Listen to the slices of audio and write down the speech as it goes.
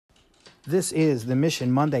This is the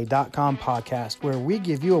MissionMonday.com podcast, where we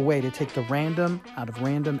give you a way to take the random out of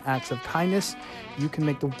random acts of kindness. You can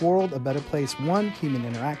make the world a better place, one human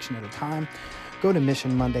interaction at a time. Go to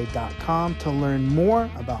MissionMonday.com to learn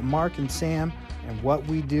more about Mark and Sam and what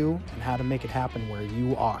we do and how to make it happen where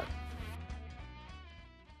you are.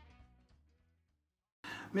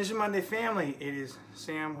 Mission Monday family, it is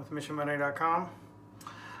Sam with MissionMonday.com.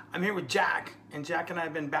 I'm here with Jack, and Jack and I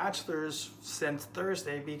have been bachelors since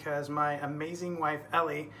Thursday because my amazing wife,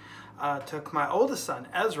 Ellie, took my oldest son,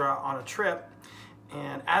 Ezra, on a trip.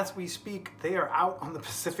 And as we speak, they are out on the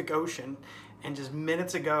Pacific Ocean. And just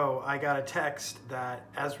minutes ago, I got a text that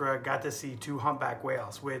Ezra got to see 2 humpback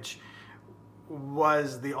whales, which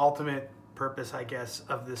was the ultimate purpose, I guess,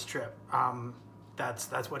 of this trip.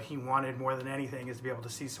 That's what he wanted more than anything, is to be able to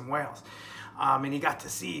see some whales. And he got to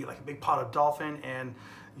see like a big pot of dolphin and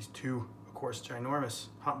these 2, of course, ginormous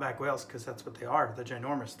humpback whales, because that's what they are. They're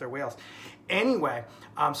ginormous. They're whales. Anyway,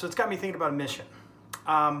 so it's got me thinking about a mission.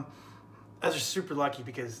 Ezra's super lucky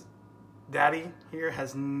because Daddy here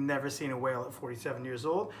has never seen a whale at 47 years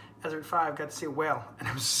old. Ezra at 5 got to see a whale, and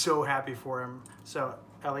I'm so happy for him. So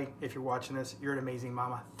Ellie, if you're watching this, you're an amazing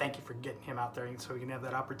mama. Thank you for getting him out there so he can have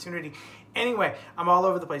that opportunity. Anyway, I'm all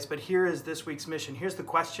over the place, but here is this week's mission. Here's the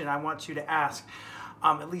question I want you to ask.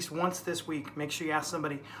 At least once this week, make sure you ask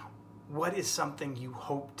somebody, what is something you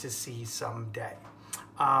hope to see someday?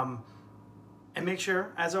 And make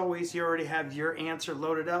sure, as always, you already have your answer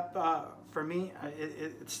loaded up. For me,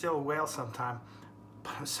 it's still a whale sometime,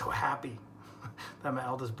 but I'm so happy that my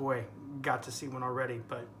eldest boy got to see one already.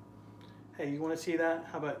 But hey, you want to see that?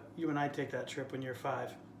 How about you and I take that trip when you're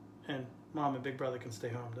 5, and Mom and Big Brother can stay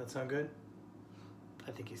home? That sound good?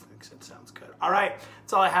 I think he thinks it sounds good. All right,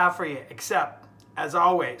 that's all I have for you, except, as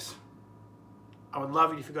always, I would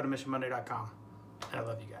love it if you go to MissionMonday.com, and I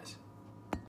love you guys.